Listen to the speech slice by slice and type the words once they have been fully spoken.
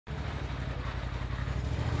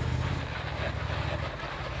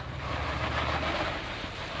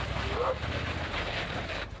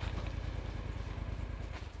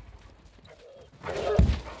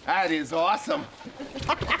That is awesome.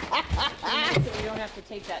 So we don't have to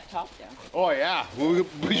take that top down. Oh yeah,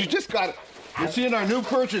 we just got it. We're seeing our new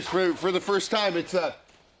purchase for the first time. It's a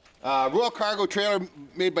Royal Cargo trailer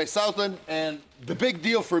made by Southland, and the big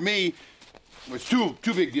deal for me was two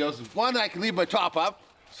big deals. One, I can leave my top up,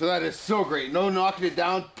 so that is so great. No knocking it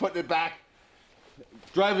down, putting it back,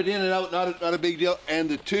 drive it in and out, not a big deal. And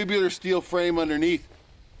the tubular steel frame underneath,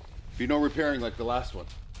 be no repairing like the last one.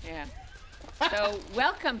 Yeah. So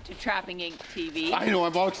welcome to Trapping Inc. TV. I know,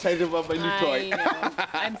 I'm all excited about my new toy. I know.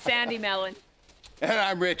 I'm Sandy Mellon. And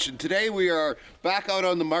I'm Rich, and today we are back out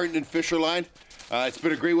on the Martin and Fisher line. It's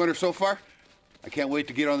been a great winter so far. I can't wait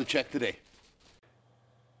to get on the check today.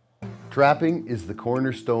 Trapping is the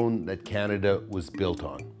cornerstone that Canada was built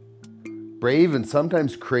on. Brave and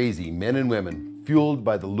sometimes crazy men and women, fueled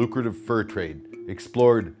by the lucrative fur trade,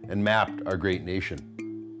 explored and mapped our great nation.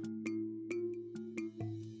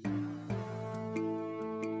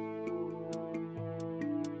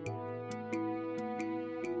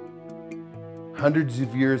 Hundreds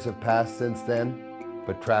of years have passed since then,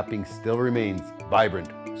 but trapping still remains vibrant,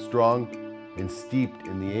 strong, and steeped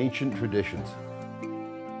in the ancient traditions.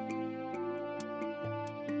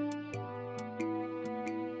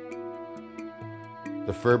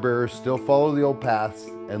 The fur bearers still follow the old paths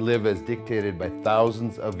and live as dictated by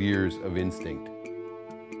thousands of years of instinct.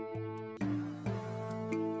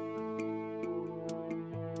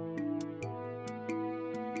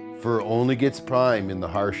 Fur only gets prime in the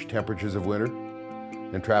harsh temperatures of winter,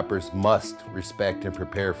 and trappers must respect and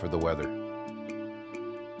prepare for the weather.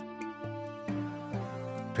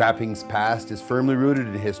 Trapping's past is firmly rooted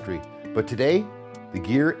in history, but today, the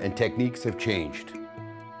gear and techniques have changed.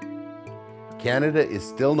 Canada is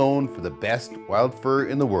still known for the best wild fur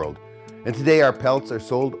in the world, and today our pelts are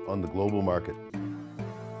sold on the global market.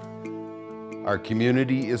 Our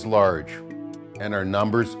community is large, and our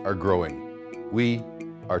numbers are growing. We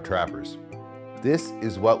are trappers. This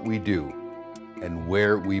is what we do, and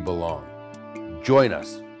where we belong. Join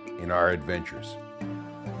us in our adventures.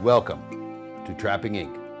 Welcome to Trapping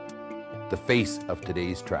Inc., the face of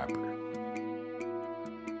today's trapper.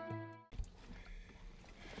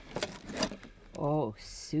 Oh,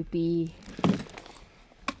 soupy.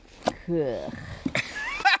 Ugh.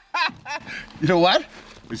 You know what?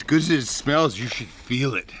 As good as it smells, you should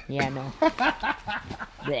feel it. Yeah, no.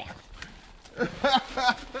 Blech.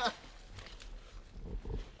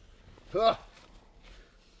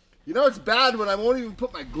 You know it's bad when I won't even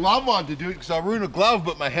put my glove on to do it because I'll ruin a glove,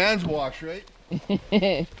 but my hands wash, right?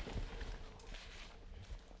 Dan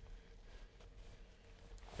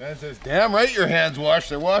says, damn right your hands wash.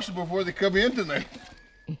 They're washing before they come in tonight.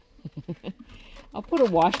 I'll put a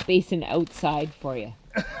wash basin outside for you.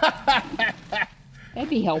 That'd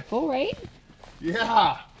be helpful, right?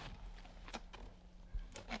 Yeah.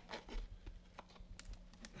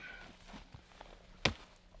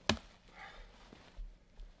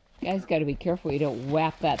 You guys got to be careful you don't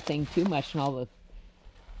whap that thing too much and all the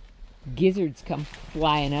gizzards come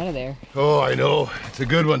flying out of there. Oh, I know. It's a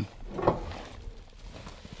good one.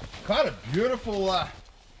 Caught a beautiful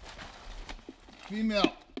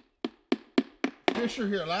female fisher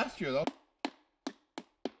here last year, though.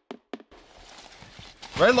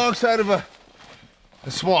 Right alongside of a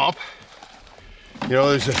swamp. You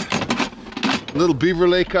know, there's a little beaver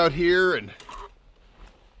lake out here, and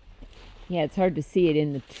yeah, it's hard to see it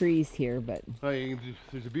in the trees here, but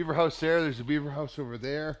there's a beaver house there. There's a beaver house over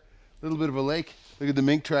there. A little bit of a lake. Look at the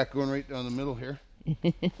mink track going right down the middle here.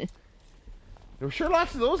 There were sure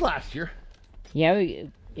lots of those last year. Yeah,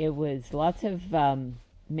 it was lots of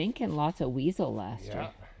mink and lots of weasel last year.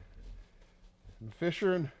 And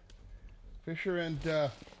Fisher and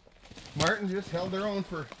Martin just held their own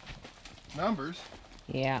for numbers.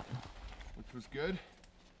 Yeah. Which was good.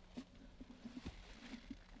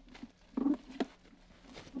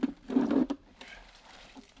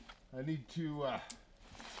 I need to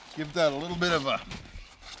give that a little bit of a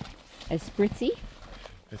spritzy?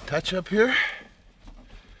 A touch up here.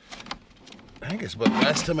 I think it's about the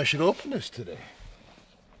last time I should open this today.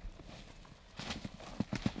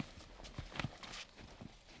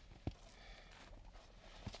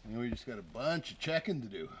 And we just got a bunch of checking to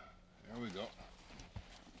do. There we go.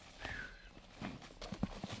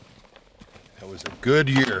 That was a good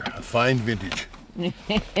year, a fine vintage.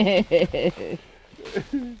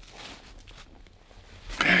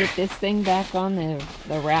 Get this thing back on the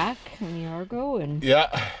rack in the Argo and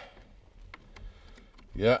yeah.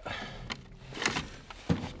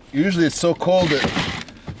 Usually it's so cold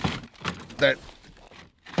that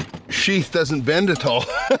sheath doesn't bend at all.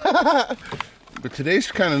 But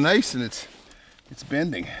today's kind of nice and it's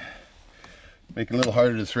bending. Making it a little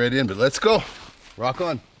harder to thread in, but let's go. Rock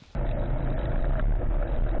on.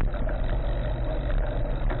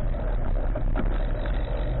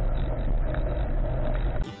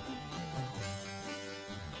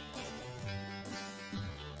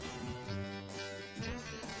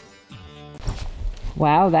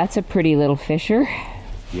 Wow, that's a pretty little fisher.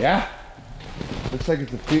 Yeah. Looks like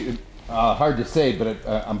it's hard to say, but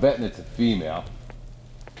I'm betting it's a female.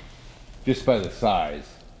 Just by the size.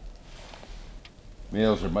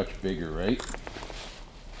 Males are much bigger, right?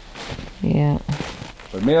 Yeah.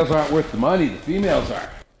 But males aren't worth the money, the females are.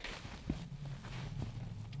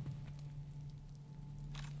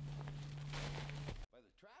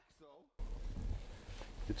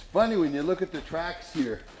 It's funny when you look at the tracks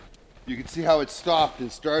here, you can see how it stopped and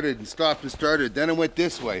started and stopped and started. Then it went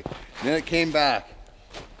this way. Then it came back,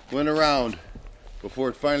 went around before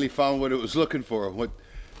it finally found what it was looking for, what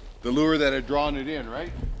the lure that had drawn it in,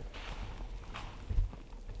 right?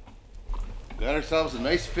 Got ourselves a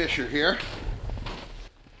nice fisher here.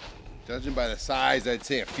 Judging by the size, I'd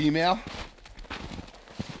say a female.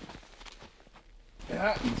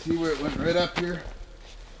 Yeah, you can see where it went right up here.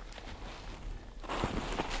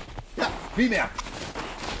 Yeah, female.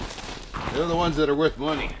 They're the ones that are worth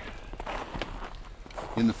money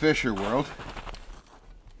in the fisher world.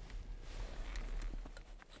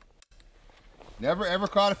 Never ever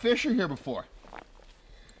caught a fisher here before.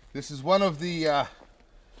 This is one of the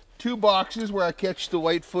 2 boxes where I catch the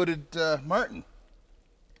white-footed martin.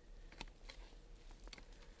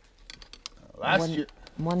 Last year,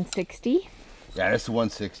 160. Yeah, that's the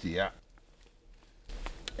 160. Yeah,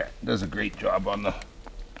 it does a great job on the.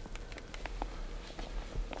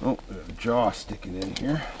 Oh, there's a jaw sticking in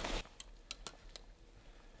here.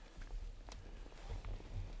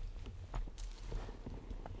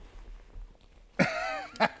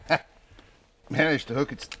 Managed to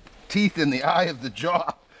hook its teeth in the eye of the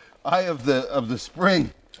jaw, eye of the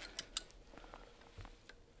spring.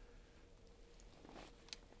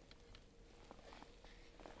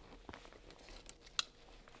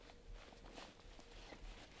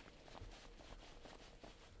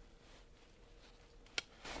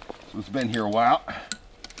 So it's been here a while.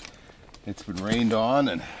 It's been rained on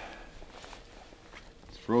and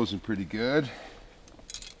it's frozen pretty good.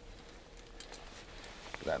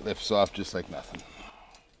 That lifts off just like nothing.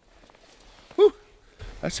 Whew.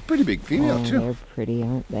 That's a pretty big female too. They're pretty,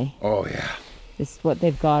 aren't they? Oh yeah. This is what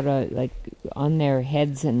they've got like on their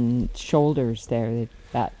heads and shoulders there. They've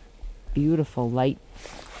got beautiful light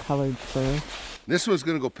colored fur. This one's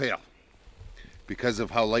gonna go pale because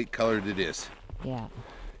of how light colored it is. Yeah.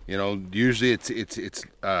 You know, usually it's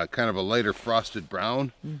kind of a lighter frosted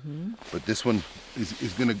brown, but this one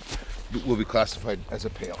will be classified as a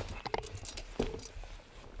pale.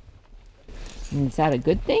 And is that a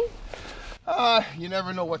good thing? You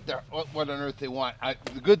never know what on earth they want.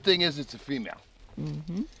 The good thing is it's a female.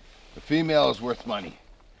 The female is worth money.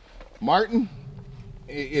 Martin,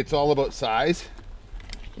 it's all about size.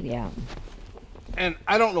 Yeah. And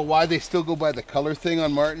I don't know why they still go by the color thing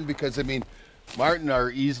on martin, because I mean, martin are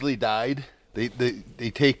easily dyed. They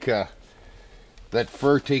take that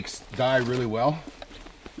fur takes dye really well.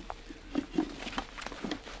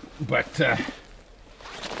 But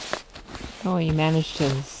oh, you managed to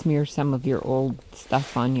smear some of your old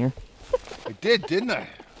stuff on your... I did, didn't I?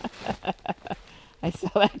 I saw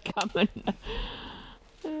that coming.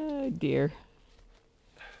 Oh, dear.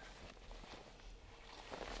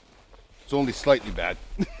 It's only slightly bad.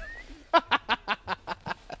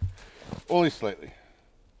 Only slightly.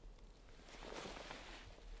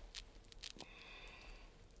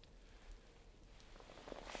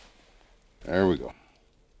 There we go.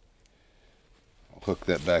 I'll hook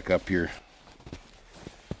that back up here.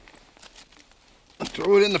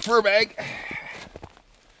 Throw it in the fur bag.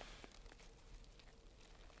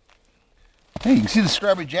 Hey, you can see the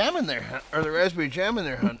strawberry jam in there, huh? Or the raspberry jam in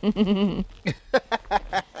there, hon.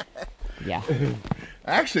 Yeah.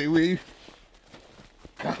 Actually, we...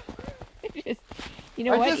 You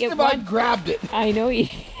know what? I just about grabbed it. I know you.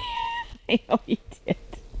 I know you did.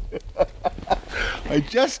 I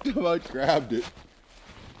just about grabbed it.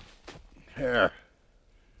 There.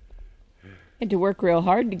 Had to work real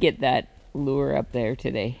hard to get that lure up there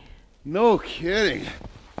today. No kidding.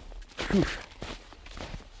 Whew.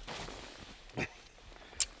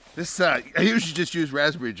 This I usually just use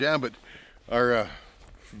raspberry jam, but our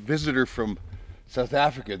visitor from South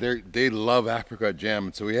Africa, they love apricot jam,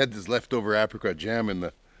 and so we had this leftover apricot jam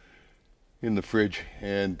in the fridge,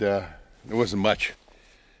 and there wasn't much.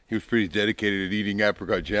 He was pretty dedicated at eating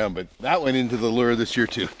apricot jam, but that went into the lure this year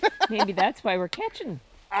too. Maybe that's why we're catching.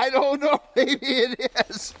 I don't know. Maybe it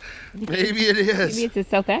is. Maybe it is. Maybe it's a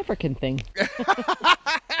South African thing.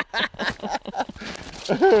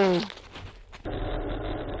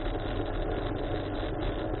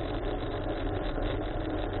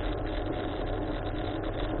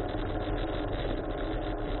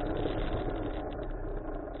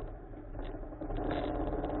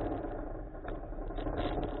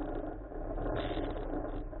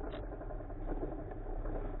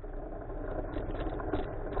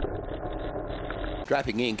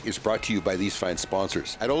 Dropping Inc. is brought to you by these fine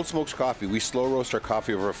sponsors. At Old Smokes Coffee, we slow roast our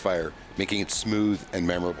coffee over a fire, making it smooth and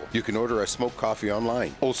memorable. You can order our smoked coffee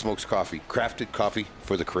online. Old Smokes Coffee, crafted coffee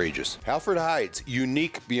for the courageous. Halford Hides,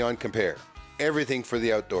 unique beyond compare. Everything for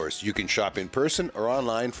the outdoors. You can shop in person or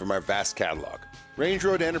online from our vast catalog. Range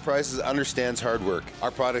Road Enterprises understands hard work.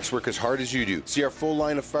 Our products work as hard as you do. See our full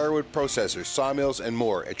line of firewood processors, sawmills, and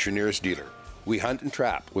more at your nearest dealer. We hunt and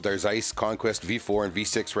trap with our Zeiss Conquest V4 and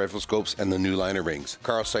V6 rifle scopes and the new line of rings.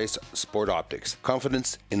 Carl Zeiss Sport Optics.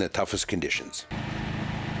 Confidence in the toughest conditions.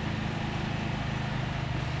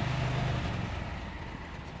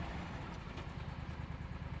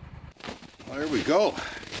 There we go.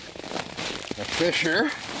 A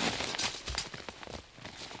fisher.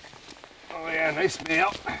 Oh yeah, nice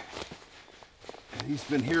male. He's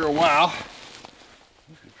been here a while.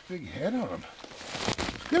 Look at the big head on him.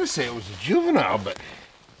 I was gonna say it was a juvenile, but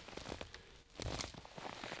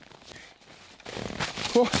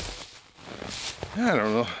oh, I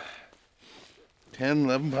don't know, 10,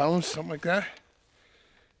 11 pounds, something like that.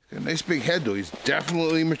 Got a nice big head though. He's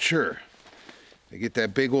definitely mature. They get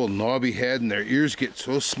that big old knobby head and their ears get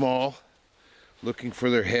so small, looking for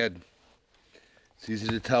their head. It's easy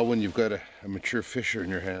to tell when you've got a mature fisher in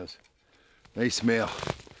your hands. Nice male.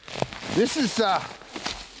 This is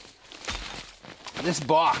this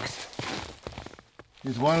box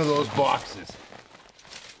is one of those boxes.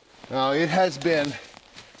 Now it has been,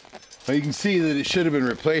 well, you can see that it should have been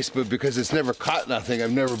replaced, but because it's never caught nothing,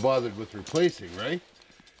 I've never bothered with replacing, right?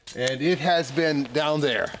 And it has been down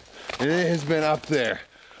there, and it has been up there,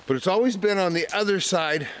 but it's always been on the other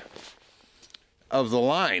side of the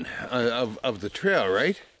line, of the trail,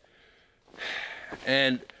 right?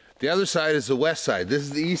 And the other side is the west side. This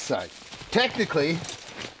is the east side. Technically,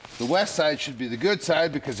 the west side should be the good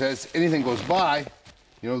side because as anything goes by,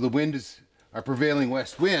 you know, the wind is, our prevailing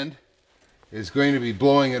west wind is going to be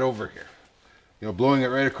blowing it over here. You know, blowing it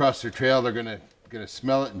right across their trail. They're gonna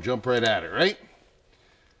smell it and jump right at it, right?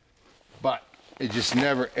 But it just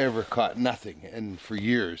never ever caught nothing, and for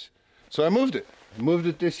years. So I moved it. I moved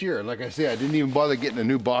it this year. Like I say, I didn't even bother getting a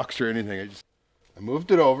new box or anything. I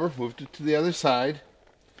moved it over, moved it to the other side.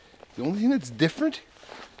 The only thing that's different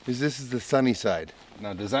is this is the sunny side.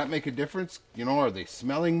 Now, does that make a difference? You know, are they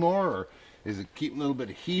smelling more, or is it keeping a little bit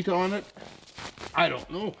of heat on it? I don't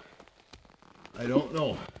know. I don't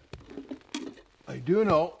know. I do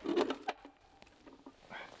know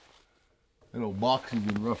that old box is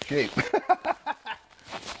in rough shape.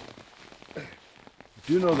 I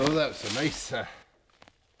do know though that's a nice,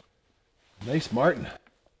 nice martin.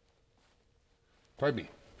 Pardon me,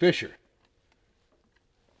 fisher.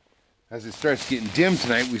 As it starts getting dim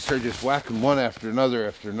tonight, we start just whacking one after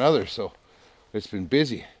another, so it's been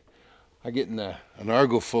busy. I'm getting an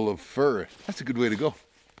Argo full of fur. That's a good way to go.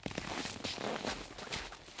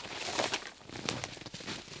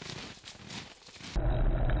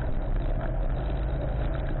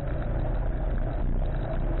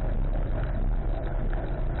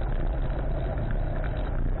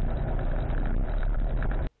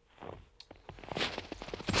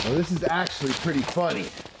 Now this is actually pretty funny.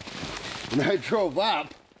 When I drove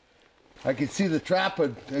up, I could see the trap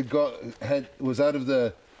was out of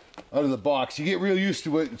the box. You get real used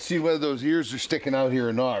to it, see whether those ears are sticking out here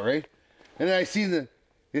or not, right? And then I seen it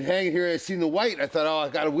hanging here. I seen the white. I thought, oh, I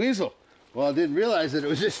got a weasel. Well, I didn't realize that it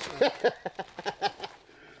was just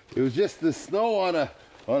it was just the snow on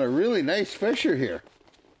a really nice fisher here.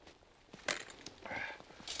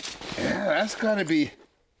 Yeah, that's gotta be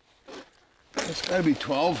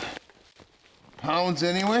 12 pounds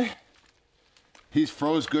anyway. He's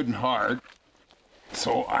froze good and hard,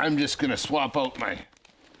 so I'm just gonna swap out my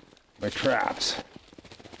traps.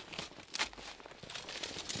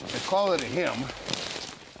 I call it a him.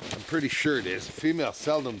 I'm pretty sure it is. Female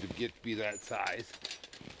seldom be that size.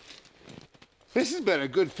 This has been a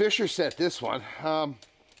good fisher set, this one.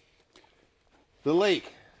 The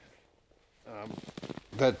lake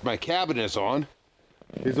that my cabin is on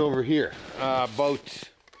is over here.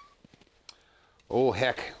 Oh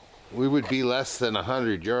heck, we would be less than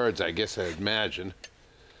 100 yards, I guess I'd imagine.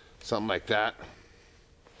 Something like that.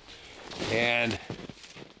 And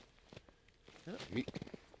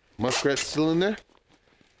Muskrat's still in there.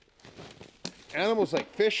 Animals like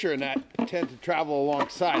fish and that tend to travel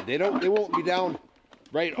alongside. They won't be down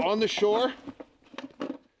right on the shore.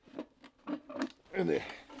 And they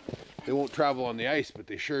won't travel on the ice, but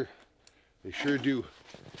they sure do.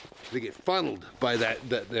 They get funneled by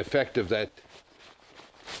the effect of that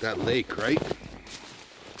lake, right?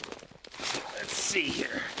 Let's see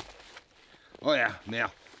here. Oh yeah,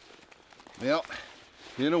 male.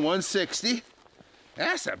 In a 160.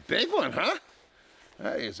 That's a big one, huh?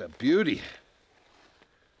 That is a beauty.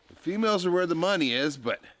 The females are where the money is,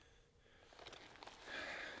 but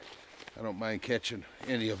I don't mind catching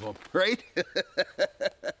any of them, right?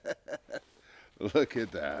 Look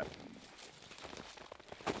at that.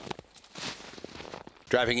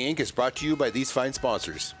 Trapping Inc. is brought to you by these fine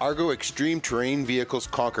sponsors. Argo Extreme Terrain vehicles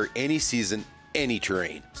conquer any season, any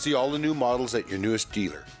terrain. See all the new models at your newest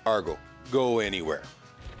dealer. Argo, go anywhere.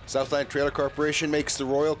 Southland Trailer Corporation makes the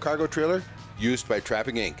Royal Cargo Trailer, used by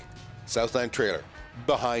Trapping Inc. Southland Trailer,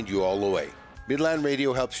 behind you all the way. Midland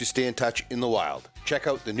Radio helps you stay in touch in the wild. Check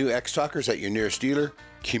out the new X-Talkers at your nearest dealer.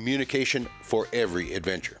 Communication for every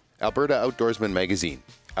adventure. Alberta Outdoorsman Magazine,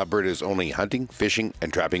 Alberta's only hunting, fishing,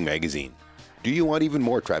 and trapping magazine. Do you want even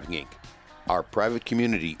more Trapping Inc? Our private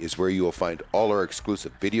community is where you will find all our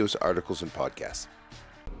exclusive videos, articles, and podcasts.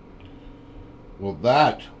 Well,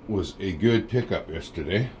 that was a good pickup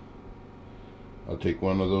yesterday. I'll take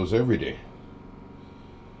one of those every day.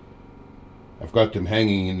 I've got them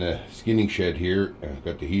hanging in the skinning shed here. I've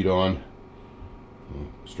got the heat on.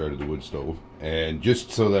 Started the wood stove. And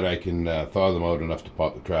just so that I can thaw them out enough to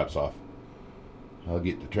pop the traps off. I'll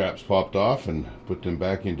get the traps popped off and put them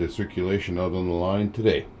back into circulation out on the line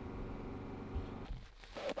today.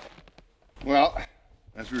 Well,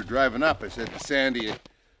 as we were driving up, I said to Sandy,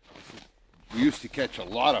 we used to catch a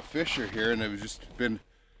lot of fish here, and it's been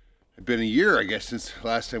a year, I guess, since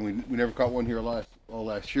last time. We never caught one here all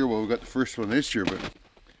last year. Well, we got the first one this year, but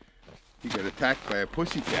he got attacked by a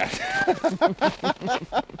pussycat.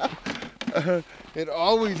 It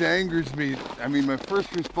always angers me. I mean, my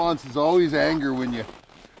first response is always anger when you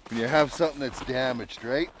have something that's damaged,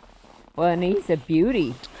 right? Well, and he's a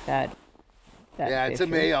beauty. That yeah, it's a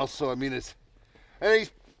male, so I mean,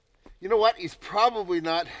 you know what? He's probably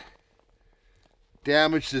not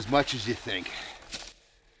damaged as much as you think.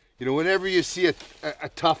 You know, whenever you see a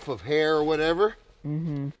tuft of hair or whatever.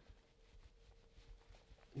 Mm-hmm.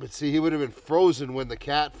 But see, he would have been frozen when the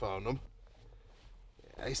cat found him.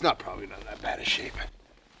 Yeah, he's probably not that bad a shape.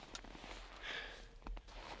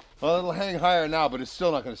 Well, it'll hang higher now, but it's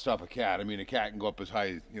still not going to stop a cat. I mean, a cat can go up as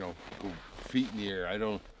high, go feet in the air. I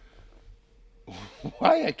don't...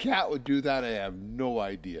 Why a cat would do that, I have no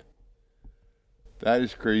idea. That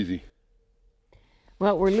is crazy.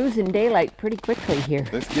 Well, we're losing daylight pretty quickly here.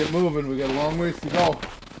 Let's get moving. We got a long ways to go.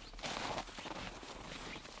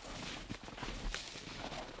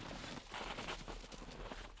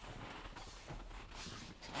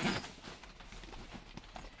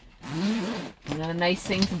 One of the nice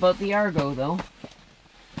things about the Argo, though.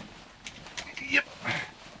 Yep.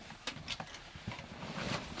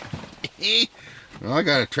 Well, I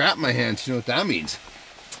got a trap in my hands. You know what that means?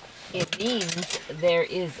 It means there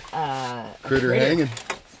is a critter hanging.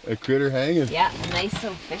 A critter hanging. Yeah, a nice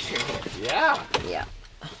little fisher here. Yeah. Yeah.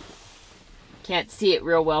 Can't see it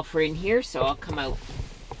real well for in here, so I'll come out.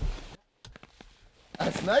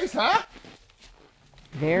 That's nice, huh?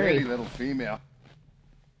 Very. Pretty little female.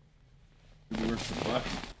 Could be worth some bucks.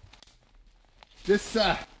 This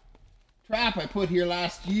trap I put here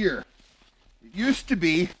last year. It used to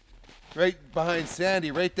be right behind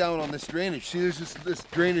Sandy, right down on this drainage. See, there's this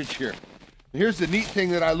drainage here. And here's the neat thing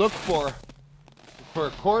that I look for a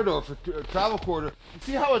corridor, for a travel corridor. You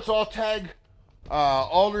see how it's all tagged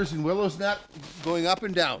alders and willows and that going up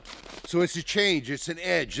and down? So it's a change, it's an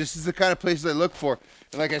edge. This is the kind of places I look for.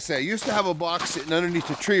 And like I said, I used to have a box sitting underneath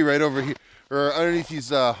a tree right over here, or underneath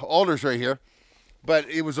these alders right here, but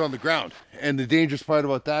it was on the ground. And the dangerous part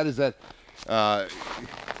about that is that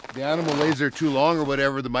the animal lays there too long or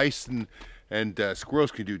whatever, the mice and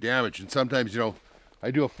squirrels can do damage. And sometimes,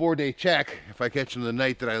 I do a 4-day check. If I catch him the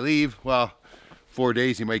night that I leave, well, 4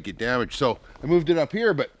 days he might get damaged. So I moved it up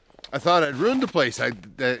here, but I thought I'd ruined the place. I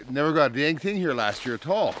never got a dang thing here last year at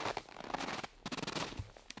all.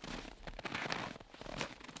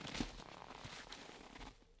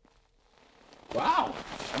 Wow,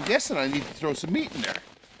 I'm guessing I need to throw some meat in there.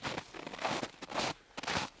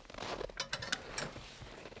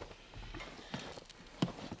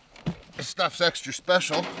 This stuff's extra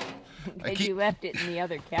special. You left it in the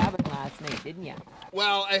other cabin last night, didn't you?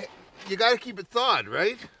 Well, you got to keep it thawed,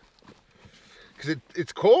 right? Because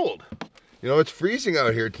it's cold. You know, it's freezing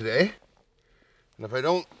out here today. And if I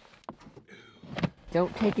don't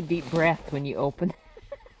take a deep breath when you open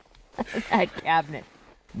that cabinet.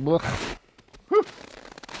 Blech.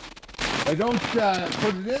 I don't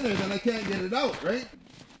put it in there, then I can't get it out, right?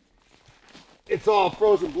 It's all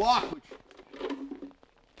frozen block, which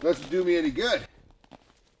doesn't do me any good.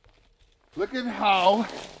 Look at how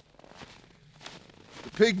the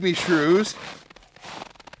pygmy shrews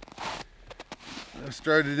have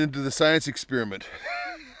started into the science experiment.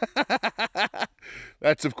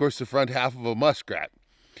 That's, of course, the front half of a muskrat.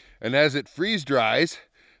 And as it freeze dries,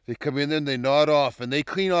 they come in there and they nod off, and they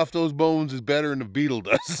clean off those bones as better than a beetle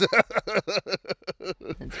does.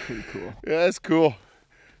 That's pretty cool. Yeah, that's cool.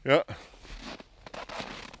 Yeah.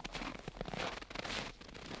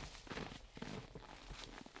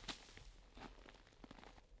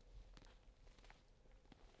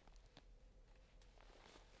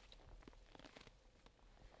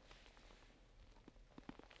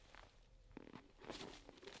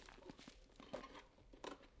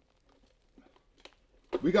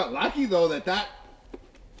 We got lucky though that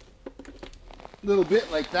little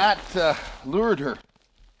bit like that lured her.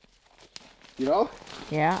 You know?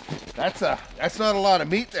 Yeah. That's not a lot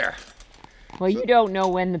of meat there. Well, you don't know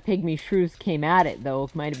when the pygmy shrews came at it, though.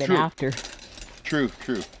 It might have been True. after. True.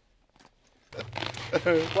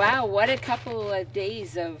 Wow, what a couple of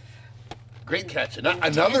days of... Great catch.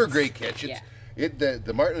 Another great catch. Yeah.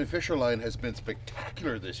 The Martin and Fisher line has been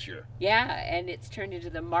spectacular this year. Yeah, and it's turned into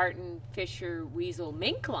the Martin, Fisher, Weasel,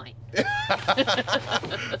 Mink line.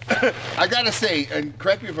 I gotta say, and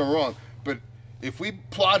correct me if I'm wrong, but if we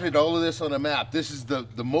plotted all of this on a map, this is the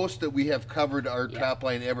most that we have covered our trap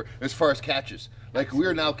line ever as far as catches. Like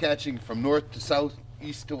we're now catching from north to south,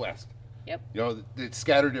 east to west. Yep. You know, it's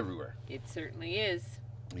scattered everywhere. It certainly is.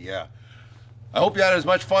 Yeah. I hope you had as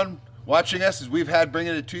much fun watching us as we've had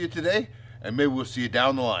bringing it to you today, and maybe we'll see you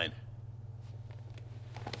down the line.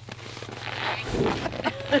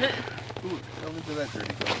 Ooh, fell into that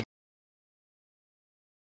dirty